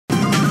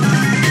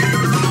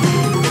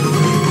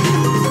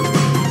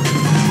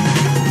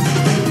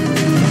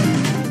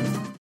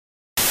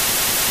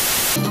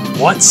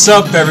What's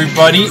up,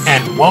 everybody,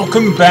 and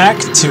welcome back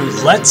to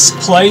Let's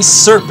Play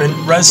Serpent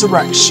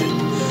Resurrection.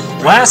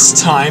 Last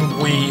time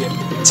we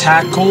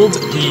tackled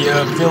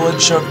the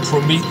village of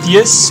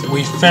Prometheus.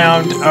 We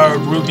found a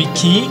ruby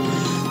key.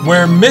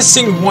 We're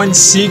missing one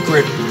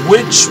secret,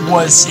 which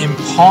was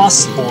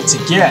impossible to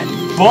get,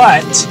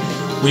 but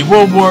we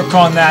will work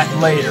on that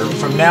later.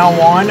 From now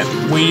on,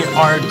 we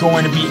are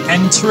going to be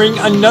entering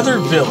another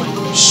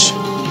village.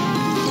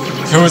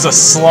 There was a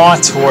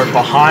slaughter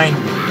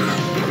behind me.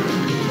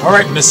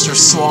 Alright, Mr.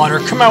 Slaughter,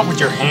 come out with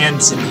your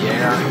hands in the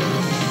air.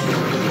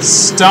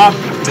 Stop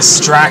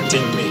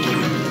distracting me.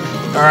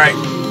 Alright,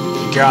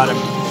 got him.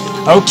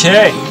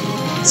 Okay,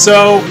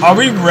 so are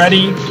we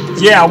ready?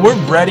 Yeah, we're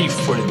ready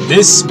for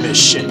this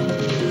mission.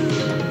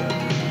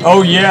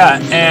 Oh yeah,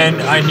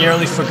 and I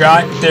nearly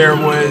forgot there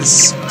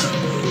was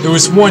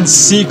one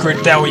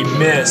secret that we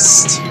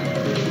missed.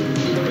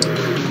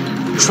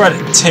 Try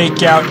to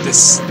take out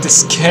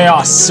this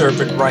chaos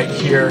serpent right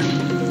here.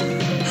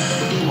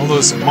 All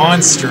those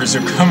monsters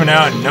are coming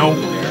out of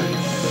nowhere.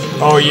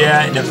 Oh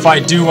yeah, and if I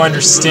do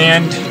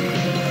understand,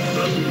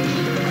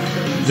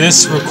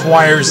 this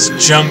requires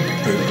jump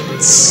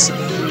boots.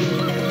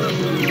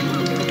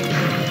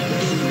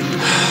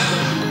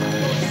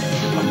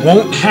 I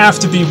won't have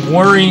to be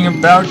worrying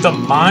about the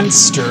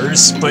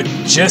monsters, but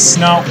just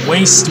not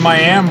waste my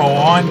ammo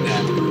on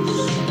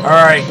them.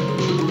 Alright,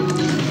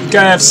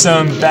 gotta have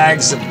some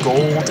bags of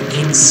gold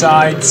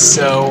inside,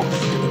 so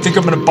I think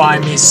I'm gonna buy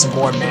me some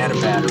more mana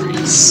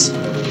batteries.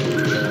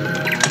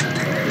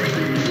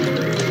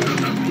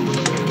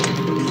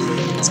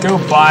 Let's go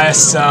buy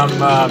some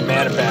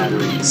mana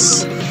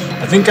batteries.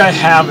 I think I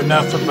have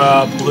enough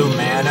of blue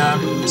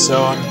mana,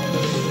 so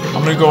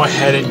I'm gonna go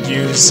ahead and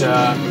use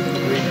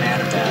green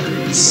mana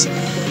batteries.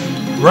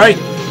 Right,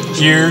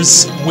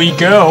 here's we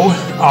go,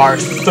 our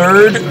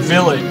third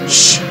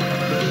village.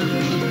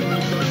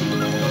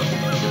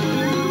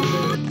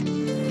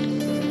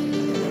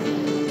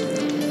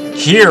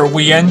 Here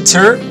we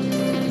enter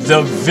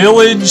the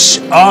village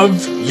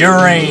of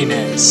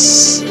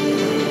Uranus.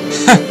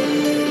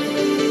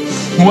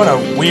 What a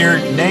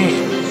weird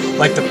name.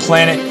 Like the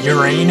planet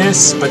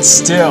Uranus, but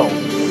still.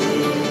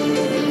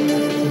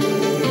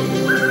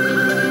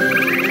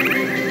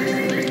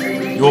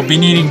 You will be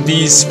needing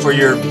these for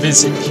your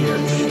visit here.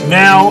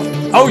 Now,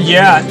 oh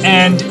yeah,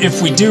 and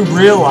if we do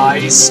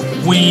realize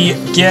we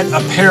get a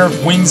pair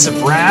of Wings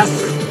of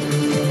Wrath,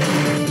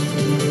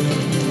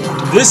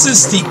 this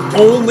is the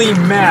only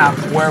map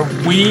where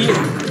we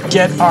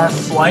get our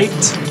flight.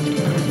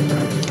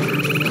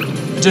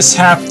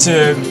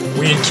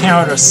 We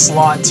encounter a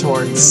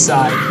slaughter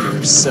inside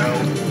here, so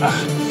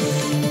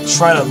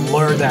try to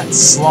lure that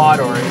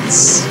slaughter right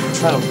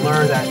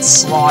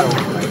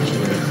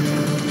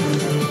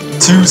here.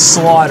 2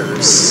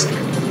 slaughters.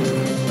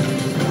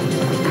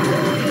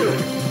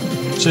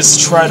 Just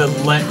try to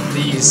let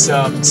these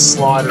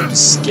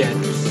slaughters get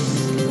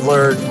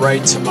lured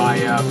right to my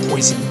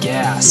poison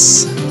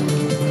gas.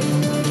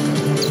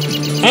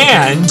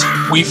 And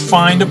we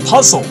find a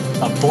puzzle,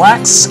 a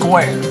black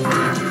square.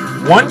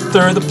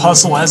 1/3 of the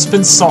puzzle has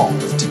been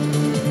solved.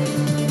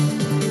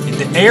 In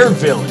the air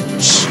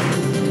village.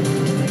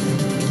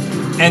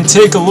 And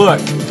take a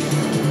look.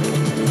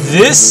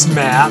 This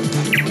map,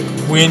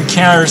 we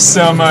encounter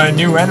some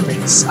new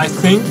enemies. I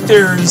think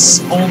there's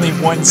only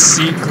one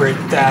secret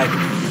that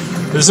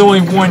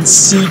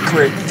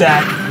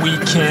we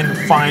can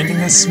find in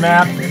this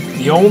map.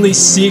 The only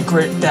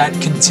secret that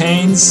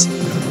contains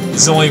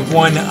is only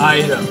one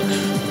item.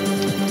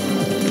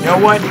 You know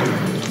what?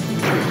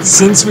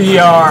 Since we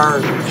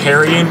are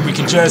harrying, we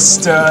could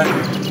just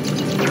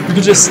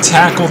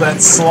tackle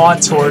that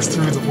slaughter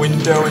through the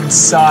window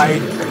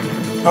inside.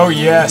 Oh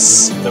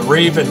yes, the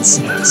Raven's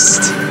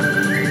Nest.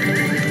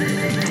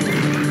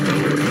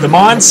 The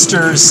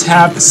monsters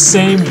have the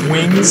same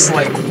wings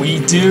like we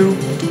do,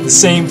 the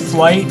same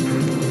flight.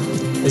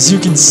 As you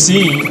can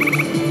see,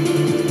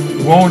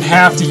 we won't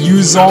have to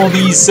use all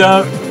these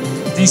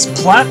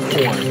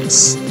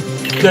platforms.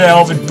 Get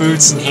Elven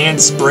Boots,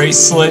 Enhanced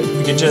Bracelet.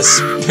 We can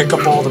just pick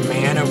up all the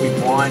mana we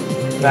want.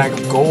 Bag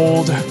of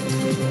gold.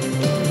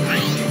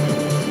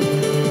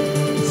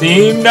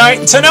 Theme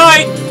night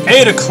tonight,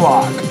 8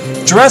 o'clock.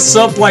 Dress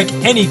up like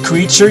any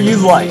creature you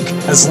like,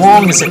 as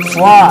long as it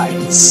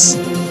flies.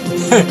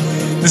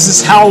 This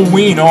is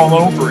Halloween all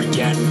over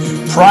again.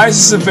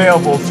 Prizes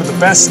available for the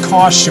best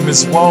costume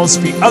as well as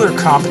the other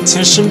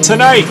competition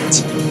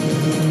tonight.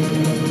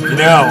 You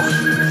know,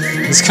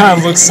 this kind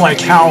of looks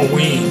like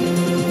Halloween.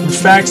 In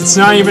fact, it's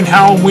not even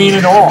Halloween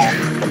at all.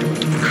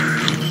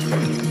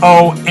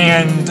 Oh,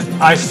 and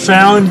I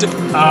found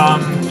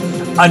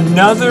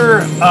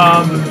another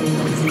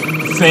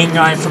thing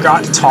I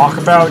forgot to talk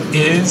about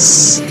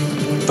is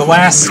the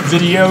last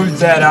video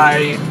that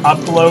I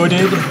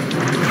uploaded,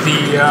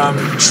 the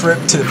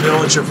trip to the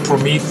village of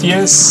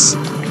Prometheus.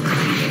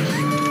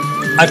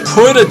 I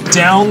put a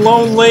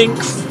download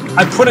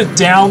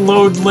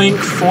link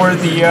for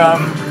the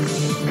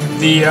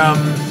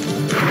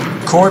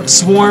corpse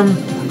swarm.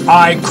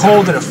 I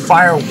called it a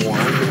fire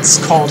worm. It's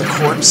called a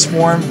corpse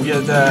swarm. We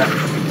have the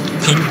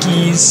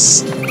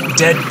pinkies,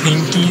 dead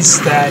pinkies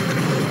that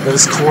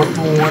those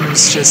corporal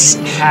ones just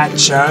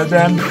hatch out of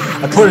them.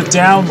 I put a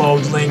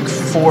download link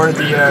for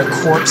the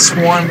corpse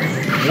swarm,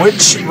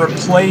 which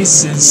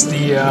replaces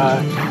the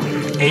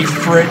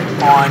Aphrit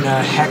on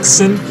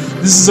hexen.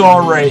 This is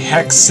already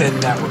hexen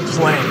that we're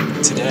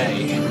playing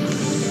today.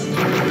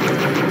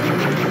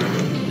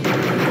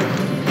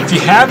 If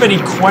you have any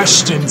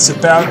questions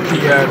about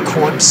the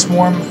corpse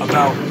swarm,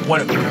 about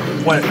what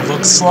it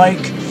looks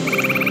like,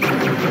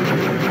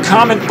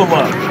 comment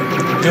below.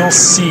 You'll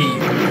see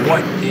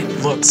what it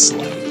looks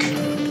like.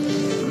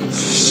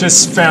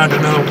 Just found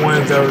another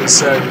one of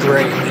those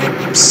gray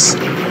imps. I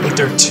think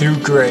they're 2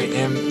 gray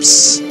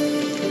imps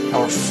that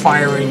were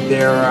firing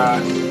their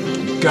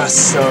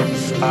gusts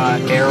of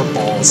air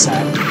balls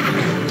at me.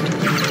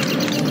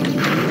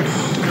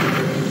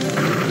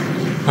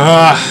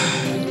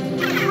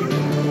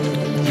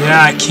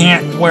 Yeah, I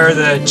can't wear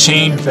the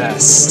chain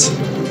vest.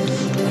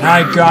 And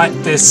I got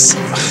this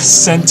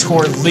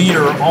centaur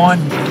leader on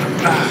me.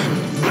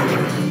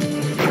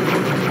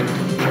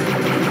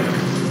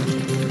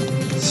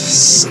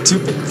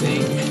 Stupid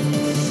thing.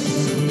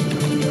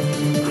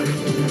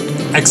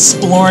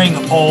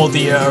 Exploring all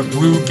the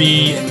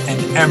ruby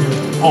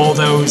and all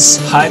those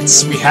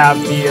huts. We have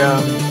the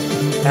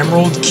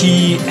emerald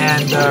key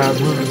and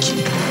ruby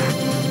key.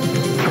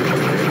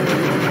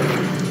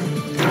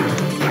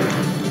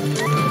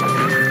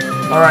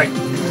 Alright.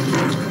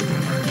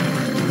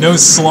 No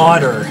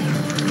slaughter.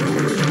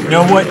 You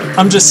know what?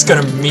 I'm just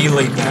gonna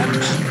melee them.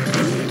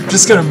 I'm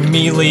just gonna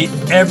melee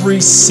every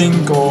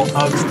single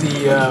of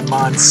the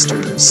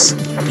monsters.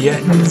 The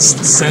Ettins,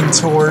 the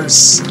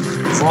centaurs,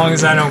 as long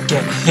as I don't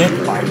get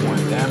hit by one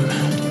of them.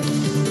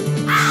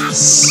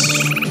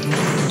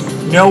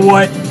 You know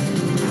what?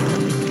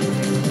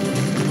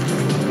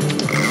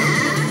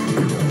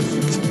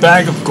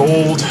 Bag of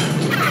gold.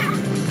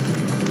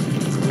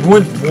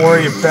 Wouldn't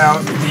worry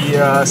about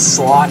the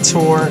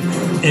Slotor.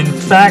 In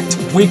fact,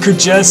 we could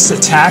just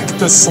attack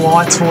the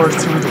Slotor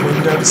through the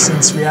window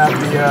since we have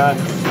the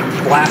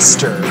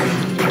blaster.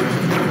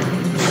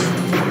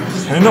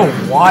 I don't know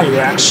why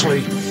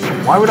actually.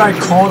 Why would I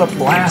call it a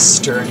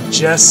blaster and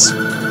just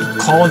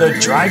call it a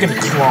dragon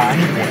claw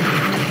anyway?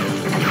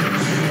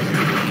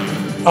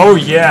 Oh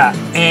yeah,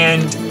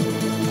 and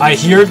I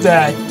hear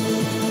that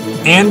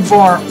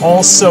Anvar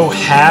also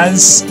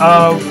has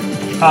a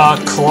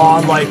claw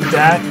like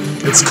that.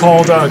 It's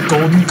called a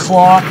golden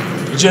claw.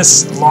 It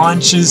just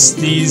launches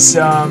these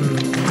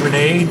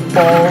grenade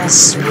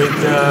balls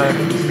with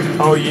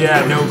oh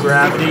yeah, no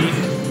gravity.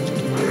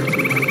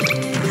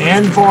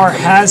 Anvar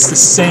has the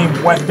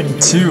same weapon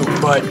too,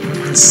 but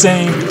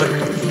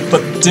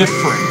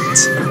different.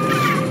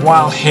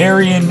 While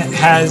Harrion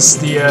has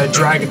the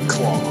dragon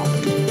claw.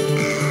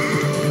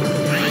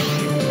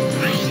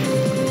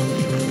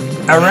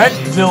 Arret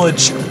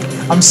Village.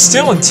 I'm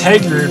still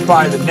intrigued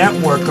by the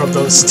network of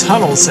those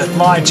tunnels that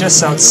lie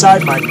just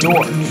outside my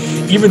door.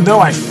 Even though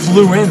I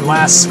flew in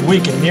last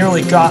week and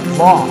nearly got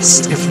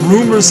lost, if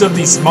rumors of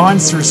these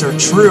monsters are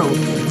true,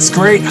 it's a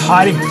great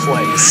hiding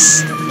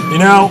place. You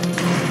know,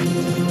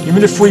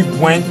 even if we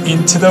went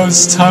into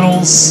those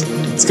tunnels,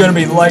 it's gonna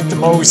be like the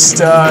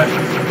most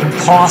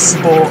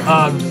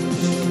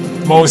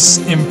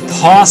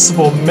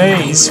impossible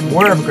maze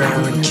we're ever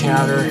gonna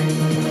encounter.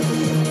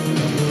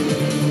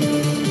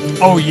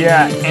 Oh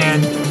yeah,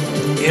 and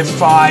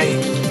if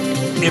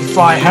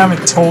I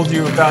haven't told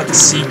you about the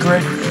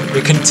secret,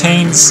 it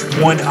contains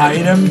one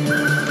item.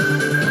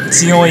 It's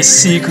the only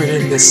secret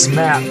in this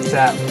map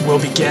that we'll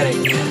be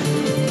getting.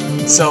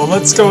 So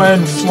let's go ahead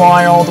and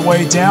fly all the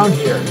way down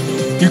here.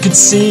 You can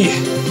see,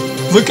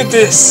 look at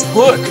this,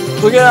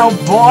 look at how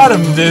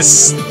bottom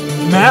this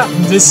map,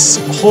 this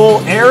whole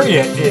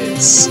area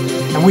is.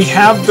 And we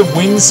have the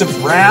Wings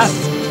of Wrath.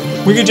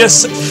 We could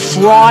just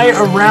fly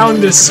around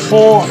this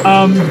whole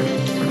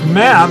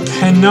map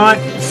and not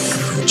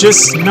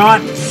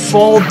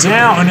fall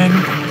down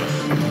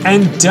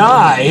and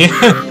die.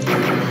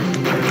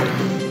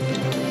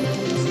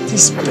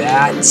 These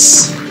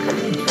bats.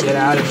 Get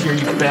out of here,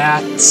 you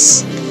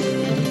bats.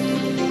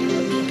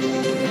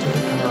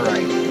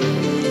 Alright.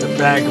 The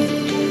bag of...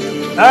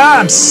 Ah,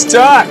 I'm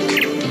stuck!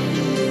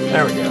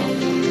 There we go.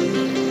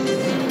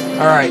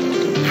 Alright.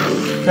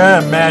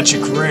 Got a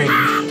magic ring.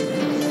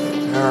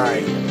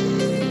 Alright.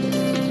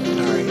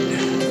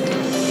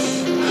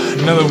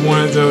 Another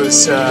one of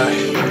those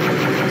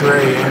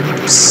gray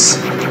imps.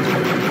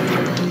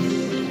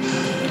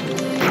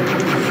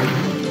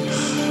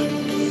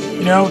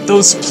 You know,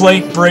 those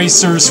plate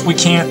bracers, we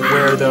can't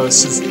wear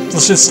those.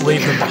 Let's just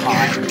leave them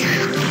behind.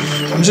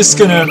 I'm just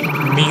gonna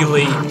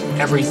melee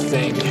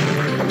everything.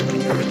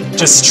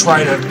 Just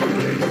try to...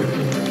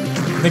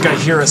 I think I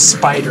hear a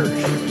spider.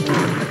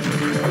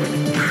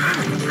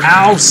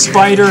 Ow,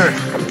 spider!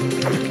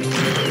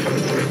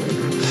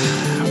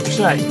 How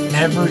could I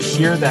ever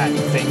hear that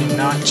thing and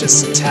not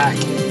just attack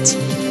it?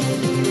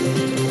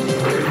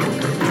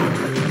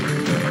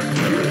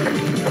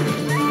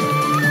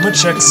 How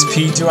much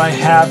XP do I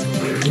have?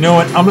 You know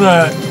what? I'm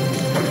gonna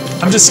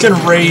I'm just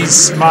gonna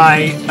raise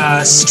my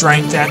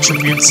strength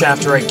attributes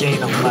after I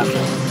gain a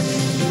level.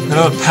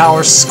 Another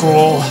power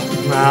scroll.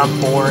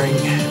 Boring.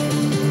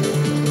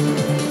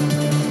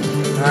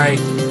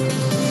 Alright.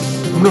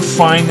 I'm gonna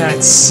find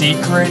that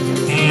secret,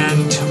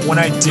 and when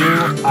I do,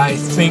 I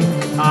think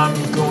I'm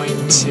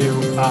going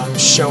to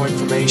show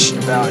information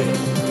about it.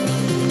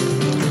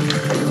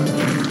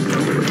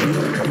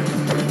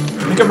 I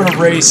think I'm gonna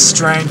raise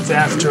strength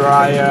after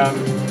I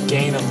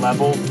gain a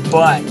level,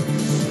 but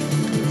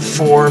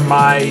for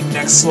my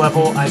next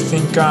level, I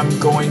think I'm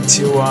going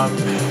to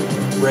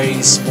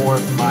raise more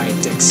of my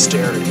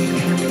dexterity.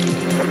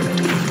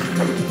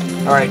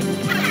 Alright.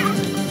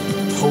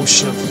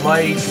 Potion of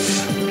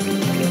life.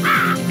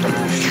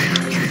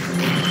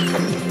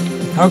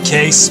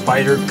 Okay,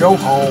 spider, go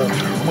home.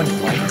 No one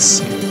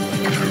likes you.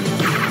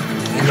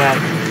 And that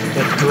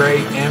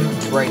gray imp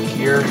right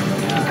here.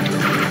 Yeah.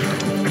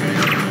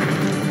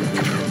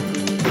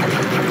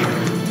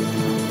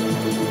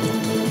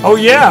 Oh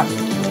yeah,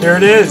 there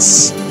it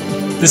is.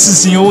 This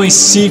is the only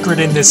secret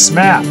in this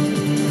map.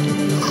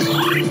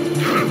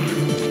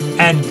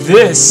 And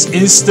this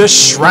is the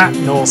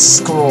shrapnel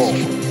scroll.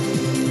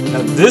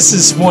 Now this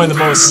is one of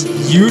the most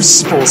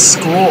useful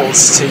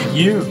scrolls to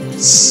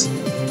use.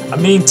 I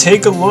mean,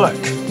 take a look.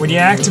 When you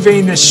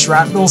activate this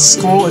shrapnel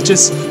scroll, it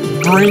just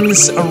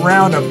brings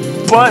around a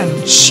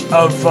bunch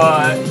of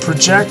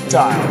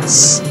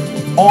projectiles.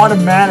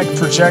 Automatic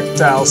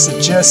projectiles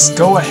that just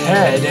go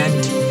ahead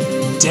and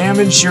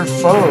damage your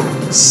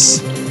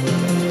foes.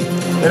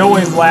 It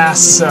only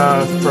lasts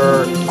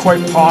for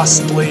quite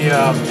possibly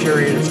a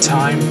period of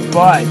time,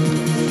 but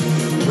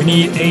we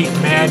need 8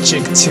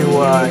 magic to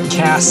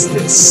cast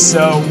this,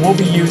 so we'll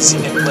be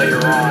using it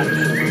later on.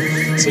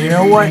 So you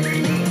know what?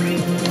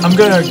 I'm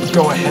gonna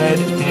go ahead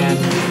and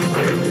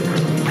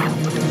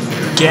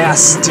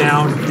gas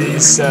down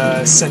these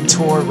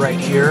centaur right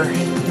here.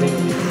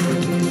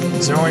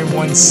 Is there only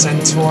one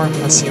centaur?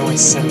 That's the only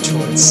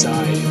centaur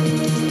inside.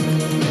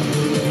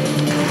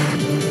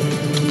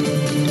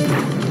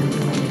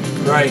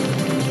 Right.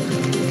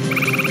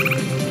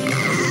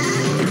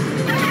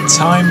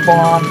 Time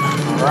bomb.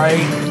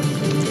 Alright.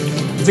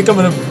 I think I'm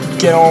gonna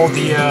get all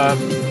the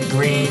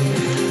green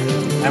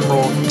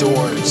emerald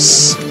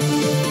doors.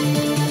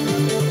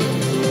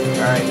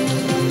 Alright.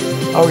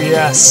 Oh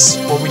yes.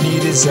 What we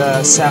need is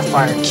a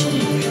sapphire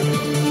key.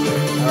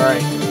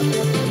 Alright.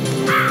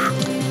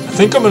 I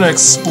think I'm gonna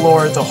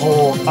explore the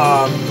whole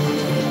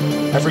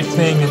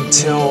everything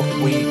until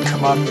we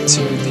come up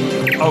to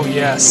the oh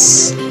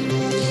yes.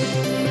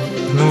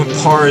 New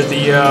part of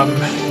the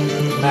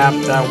map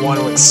that I want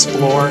to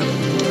explore.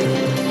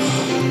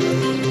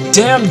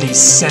 Damn these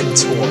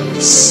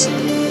centaurs.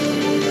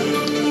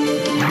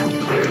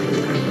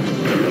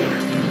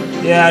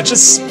 Yeah,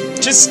 just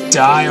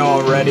die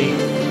already.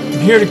 I'm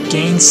here to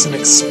gain some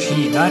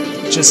XP, not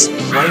just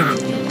play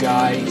with you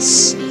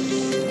guys.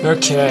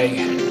 Okay.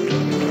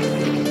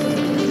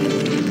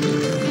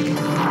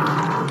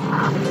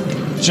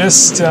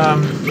 Just,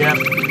 yep.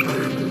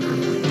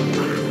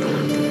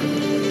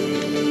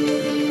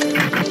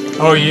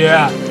 Oh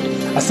yeah,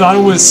 I thought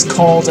it was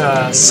called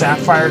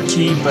Sapphire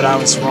Key, but I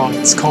was wrong.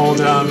 It's called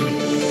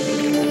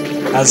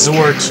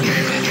Azure Key.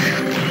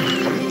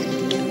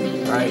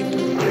 Right.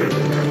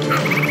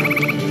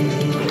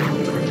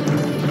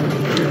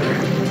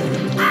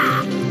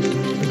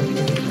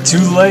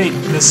 Too late,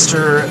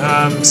 Mr.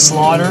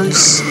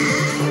 Slaughters.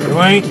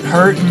 You ain't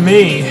hurting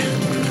me.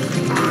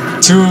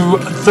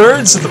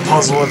 2/3 of the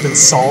puzzle have been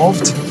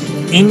solved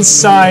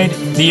inside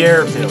the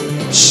air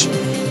village.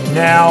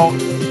 Now,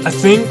 I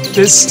think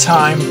this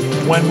time,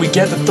 when we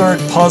get the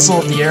 3rd puzzle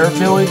of the air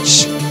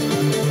village,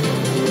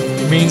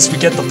 it means we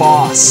get the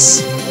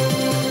boss.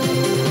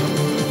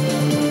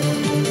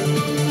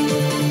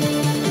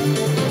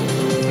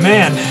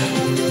 Man,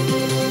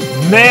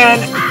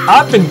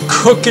 I've been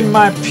cooking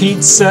my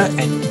pizza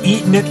and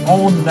eating it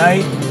all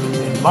night,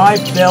 and my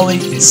belly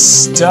is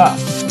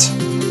stuffed.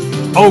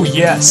 Oh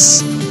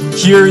yes,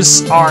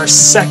 here's our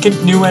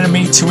 2nd new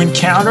enemy to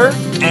encounter,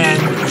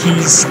 and he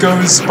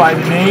goes by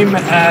the name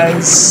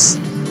as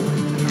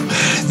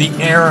the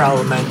Air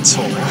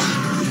Elemental.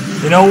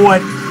 You know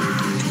what?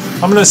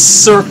 I'm gonna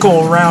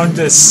circle around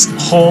this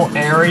whole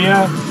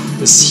area,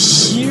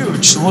 this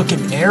huge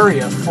looking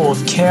area full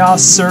of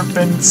chaos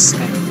serpents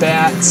and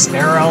bats,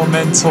 air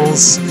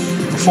elementals,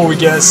 before we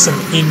get some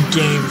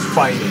in-game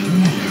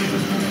fighting.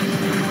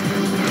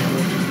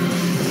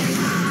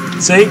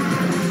 See?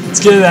 Let's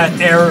get that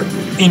air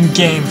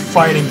in-game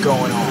fighting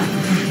going on.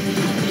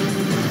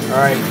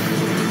 Alright.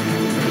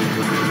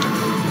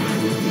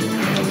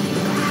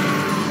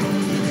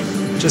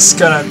 Just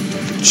gotta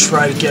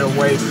try to get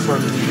away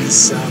from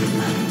these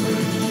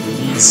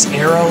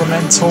air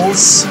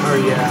elementals. Oh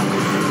yeah.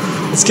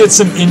 Let's get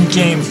some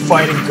in-game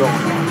fighting going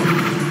on.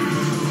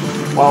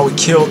 While we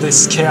kill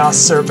this chaos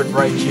serpent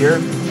right here.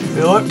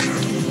 Hey, look.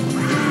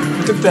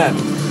 Look at them.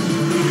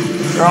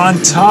 They're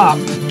on top.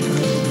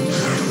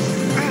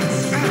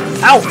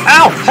 Ow!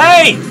 Ow!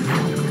 Hey!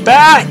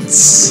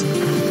 Bats!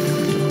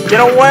 Get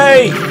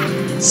away!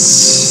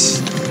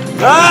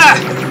 Ah!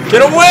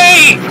 Get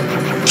away!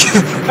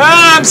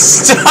 Ah, I'm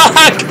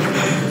stuck!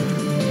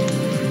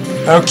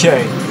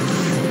 Okay.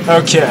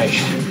 Okay.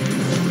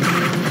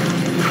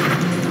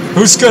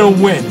 Who's gonna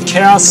win?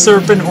 Chaos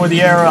Serpent or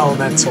the Air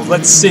Elemental?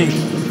 Let's see.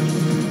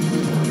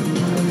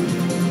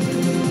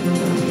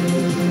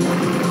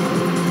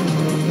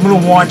 I'm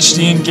gonna watch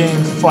the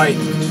in-game fight.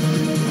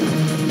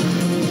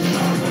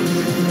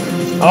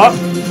 Oh!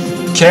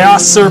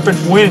 Chaos Serpent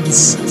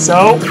wins.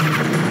 So,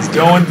 he's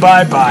going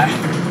bye-bye.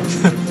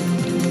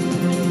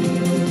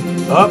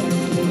 Oh!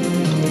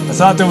 I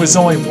thought there was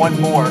only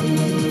one more.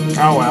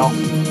 Oh well.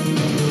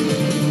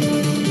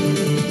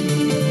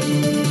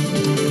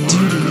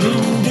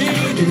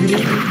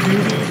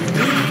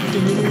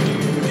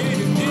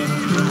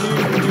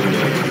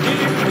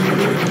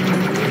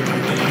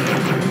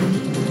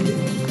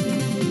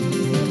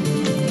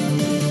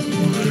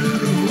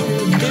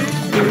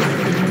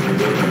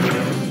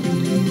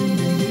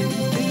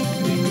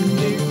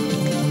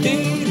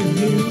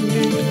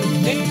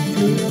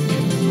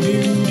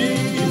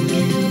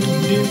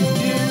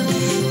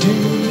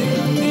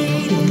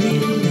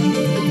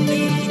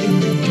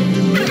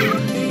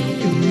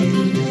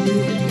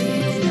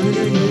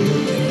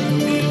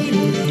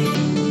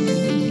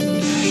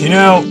 You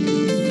know,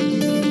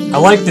 I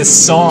like this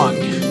song.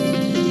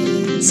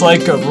 It's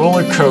like a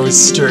roller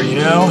coaster, you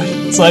know?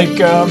 It's like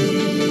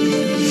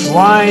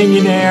flying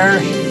in air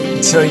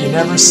until you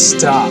never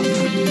stop.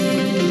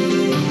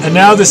 And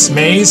now this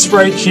maze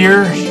right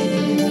here,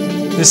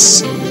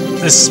 this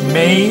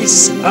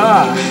maze,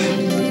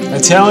 I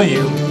tell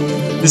you,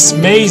 this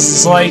maze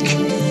is like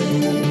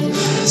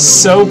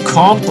so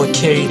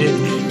complicated,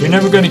 you're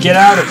never going to get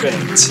out of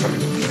it.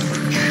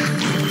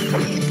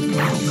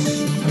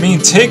 I mean,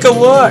 take a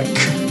look.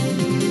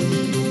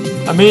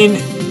 I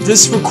mean,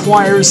 this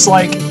requires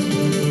like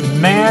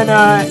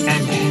mana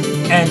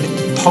and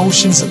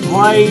potions of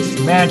life,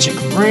 magic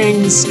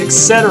rings,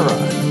 etc.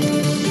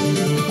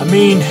 I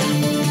mean,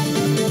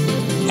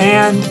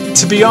 and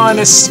to be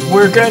honest,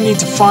 we're gonna need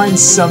to find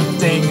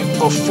something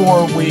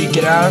before we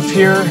get out of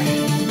here.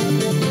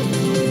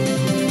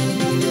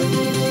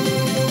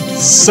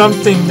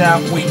 Something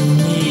that we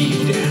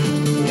need.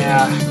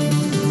 Yeah.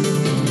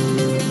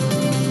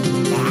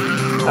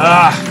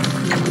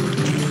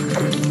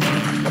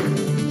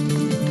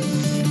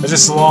 I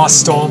just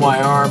lost all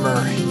my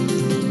armor.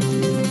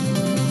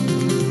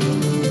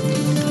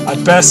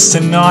 I'd best to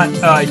not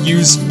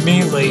use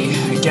melee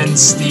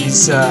against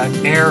these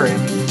air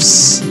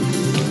imps.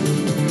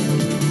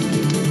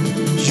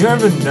 Do you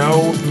ever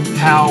know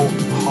how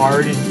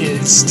hard it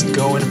is to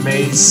go in a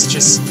maze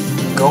just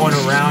going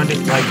around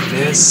it like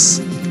this?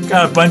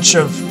 Got a bunch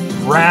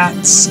of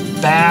rats,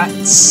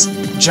 bats,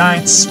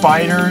 giant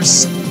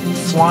spiders,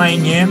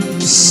 flying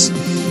imps.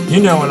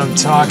 You know what I'm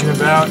talking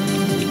about.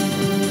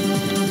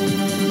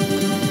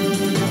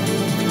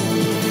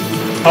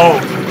 Oh,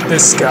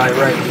 this guy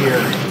right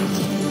here.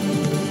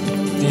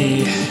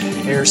 The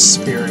air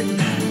spirit.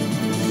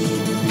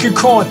 You could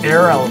call it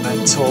air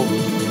elemental.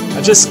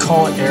 I just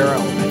call it air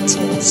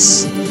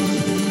elementals.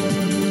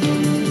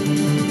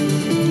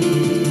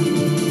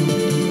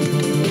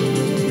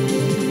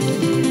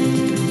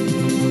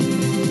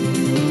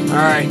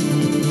 Alright.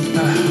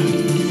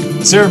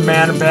 Is there a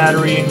mana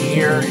battery in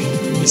here?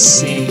 Let me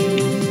see.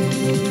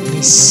 Let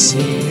me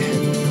see.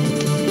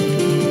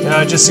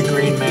 No, just a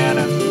green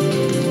mana.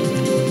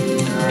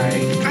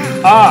 Alright.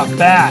 Ah,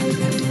 bat!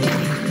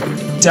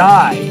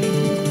 Die!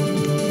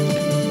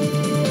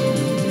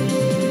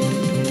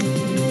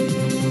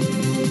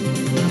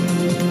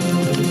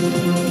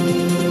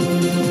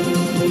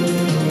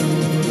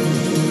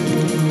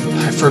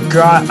 I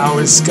forgot I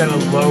was gonna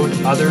load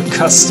other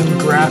custom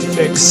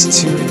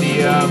graphics to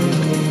the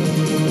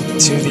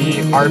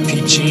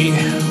RPG.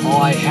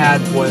 All I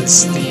had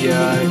was the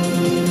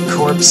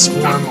Corpse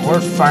Swarm or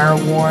Fire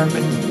Worm,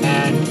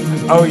 and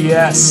oh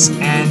yes,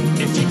 and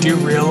if you do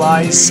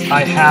realize,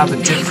 I have a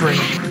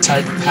different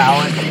type of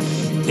palette.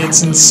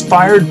 It's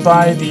inspired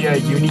by the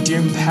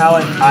Unidoom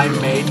palette. I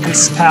made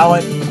this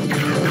palette.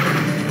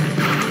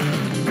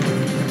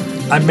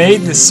 I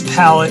made this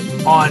palette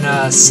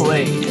on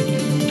Slade.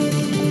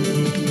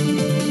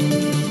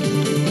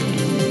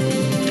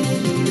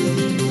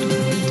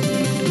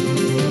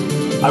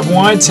 I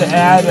wanted to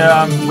add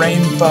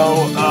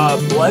rainbow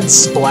blood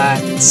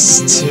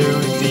splats to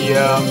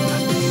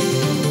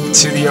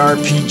the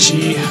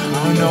RPG. I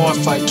don't know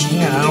if I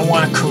can. I don't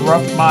want to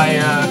corrupt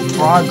my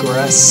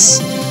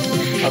progress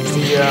of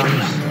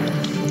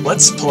the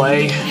Let's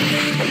Play.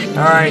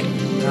 Alright,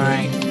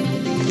 alright.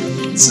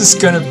 This is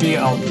gonna be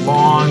a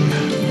long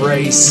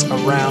race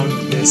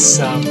around this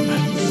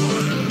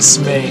this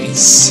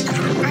maze.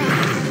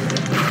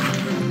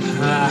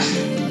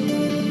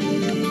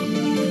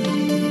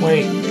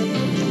 Wait,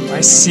 do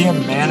I see a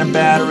mana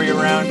battery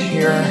around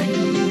here?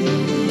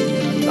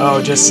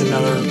 Oh, just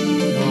another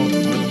blue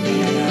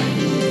mana.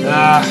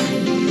 I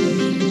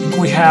think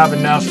we have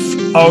enough.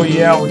 Oh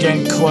yeah, we're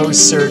getting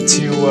closer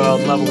to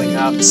leveling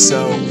up,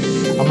 so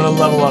I'm gonna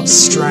level up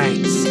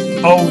strength.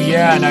 Oh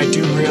yeah, and I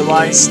do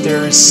realize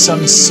there's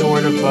some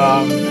sort of,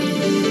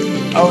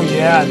 oh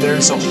yeah,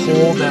 there's a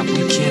hole that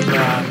we can,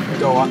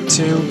 go up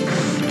to.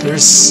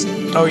 There's,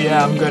 oh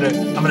yeah, I'm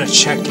gonna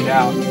check it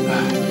out.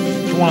 I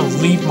don't want to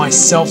leave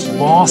myself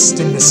lost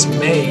in this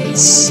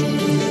maze.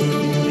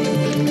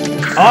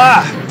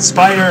 Ah!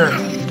 Spider!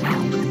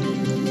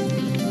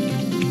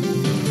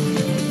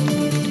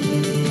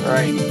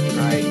 Right,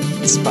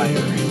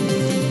 spider.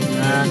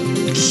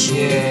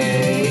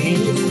 Okay.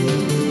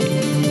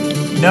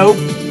 Nope.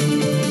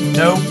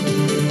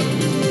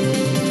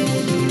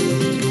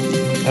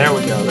 There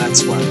we go,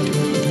 that's what I'm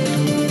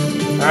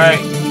doing.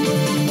 Alright,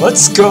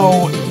 let's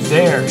go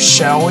there,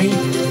 shall we?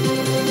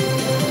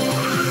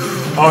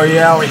 Oh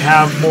yeah, we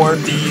have more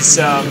of these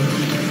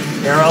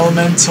air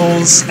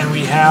elementals, and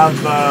we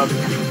have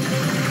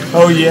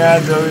oh yeah,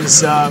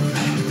 those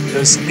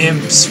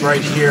imps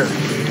right here.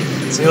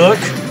 See, look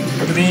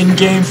at the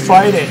in-game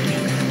fighting.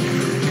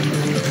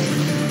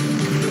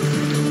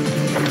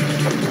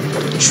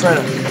 Trying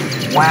to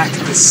whack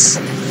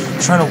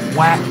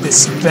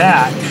this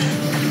bat.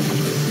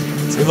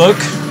 See, look,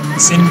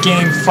 it's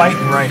in-game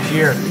fighting right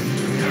here.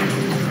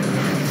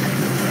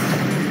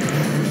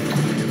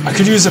 I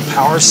could use a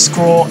power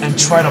scroll and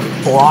try to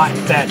block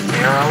that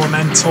air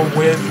elemental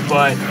with,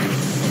 but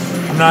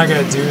I'm not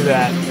gonna do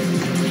that.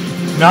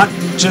 I'm not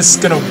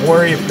just gonna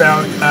worry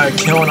about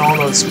killing all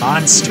those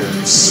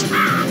monsters.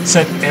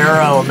 Said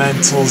air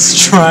elementals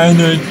trying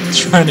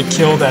to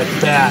kill that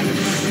bat.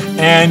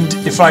 And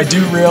if I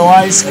do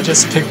realize, I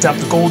just picked up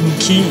the golden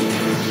key.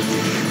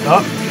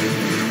 Oh.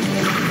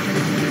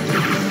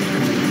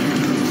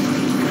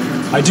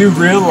 I do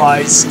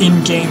realize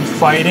in-game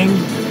fighting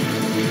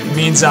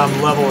means I'm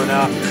leveling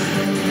up.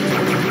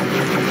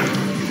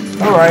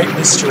 Alright,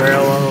 Mr. Air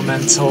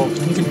Elemental,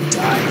 you can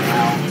die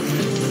now.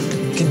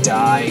 You can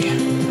die.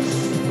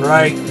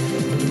 Right.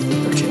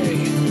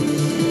 Okay.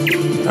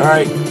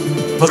 Alright,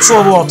 let's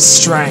level up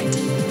strength,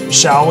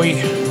 shall we?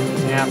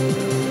 Yeah.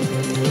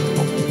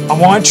 I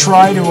want to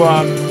try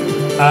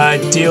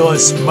to deal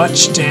as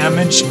much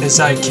damage as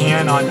I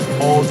can on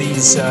all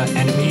these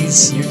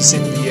enemies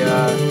using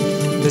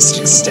the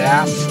Mystic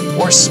Staff,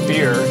 or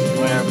Spear,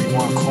 whatever you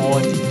want to call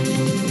it.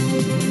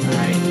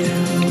 Alright,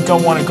 I think I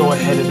want to go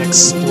ahead and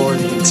explore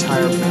the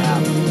entire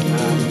map,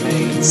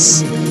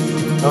 maze.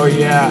 Oh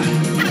yeah,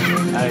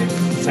 I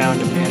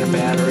found a mana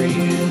battery.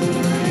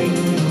 Alright,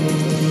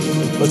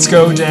 let's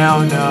go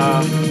down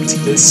to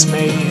this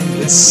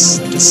maze,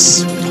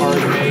 this part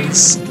of the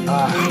maze.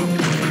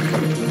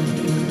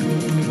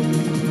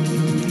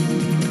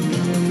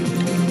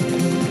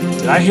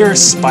 Did I hear a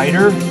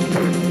spider?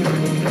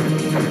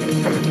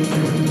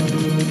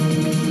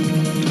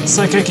 It's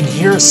like I can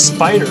hear a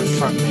spider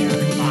from there.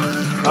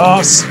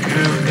 Oh,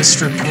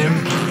 Mr.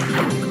 Imp.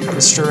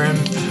 Mr. Imp.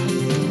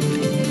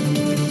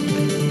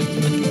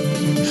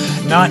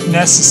 Not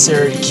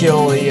necessary to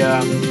kill the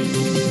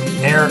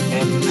air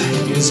imp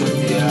using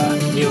the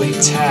melee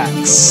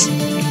attacks.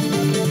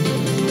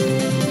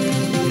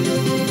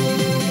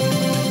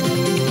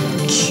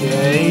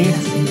 Okay, I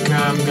think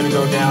I'm gonna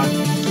go down. I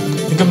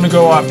think I'm gonna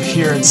go up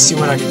here and see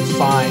what I can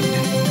find.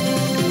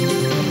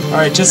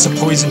 Alright, just a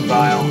poison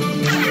vial.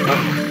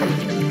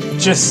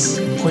 Just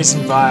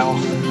poison vial.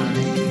 Alright.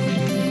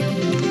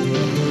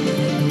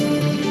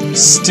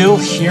 Still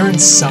hearing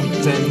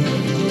something.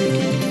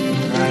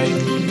 Alright.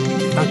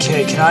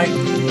 Okay,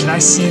 can I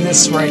see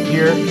this right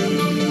here?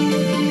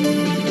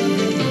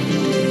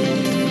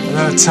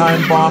 Another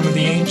time bomb of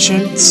the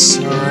ancients.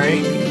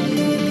 Alright. I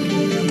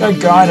think I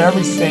got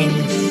everything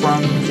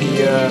from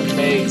the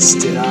maze,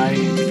 did I?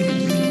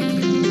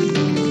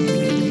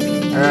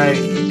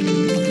 Alright.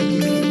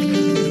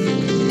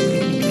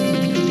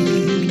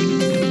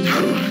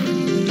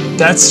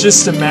 That's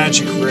just a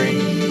magic ring.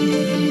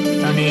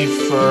 No need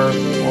for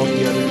all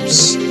the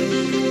others.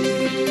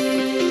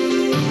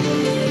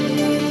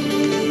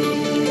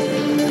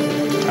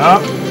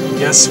 Oh,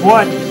 guess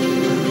what?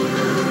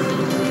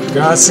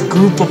 Got a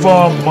group of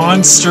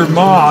monster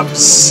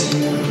mobs.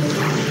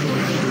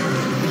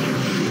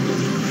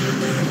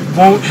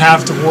 Won't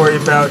have to worry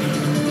about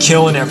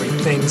killing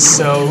everything,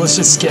 so let's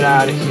just get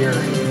out of here.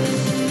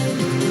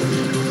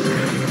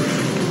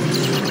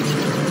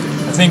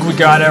 I think we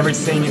got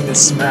everything in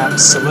this map,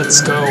 so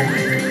let's go.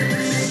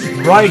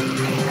 Right.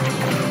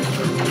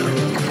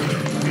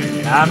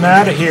 I'm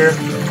out of here.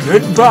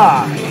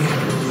 Goodbye.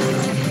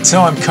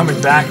 Until I'm coming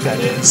back, that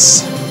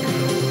is.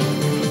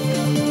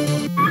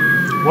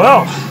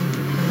 Well,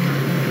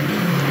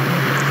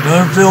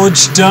 another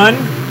village done.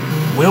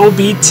 We'll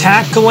be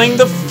tackling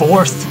the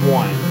fourth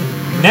one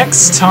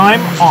next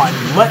time on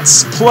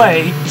Let's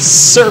Play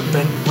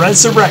Serpent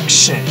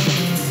Resurrection.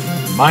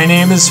 My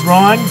name is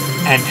Ron,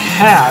 and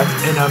have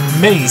an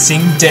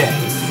amazing day.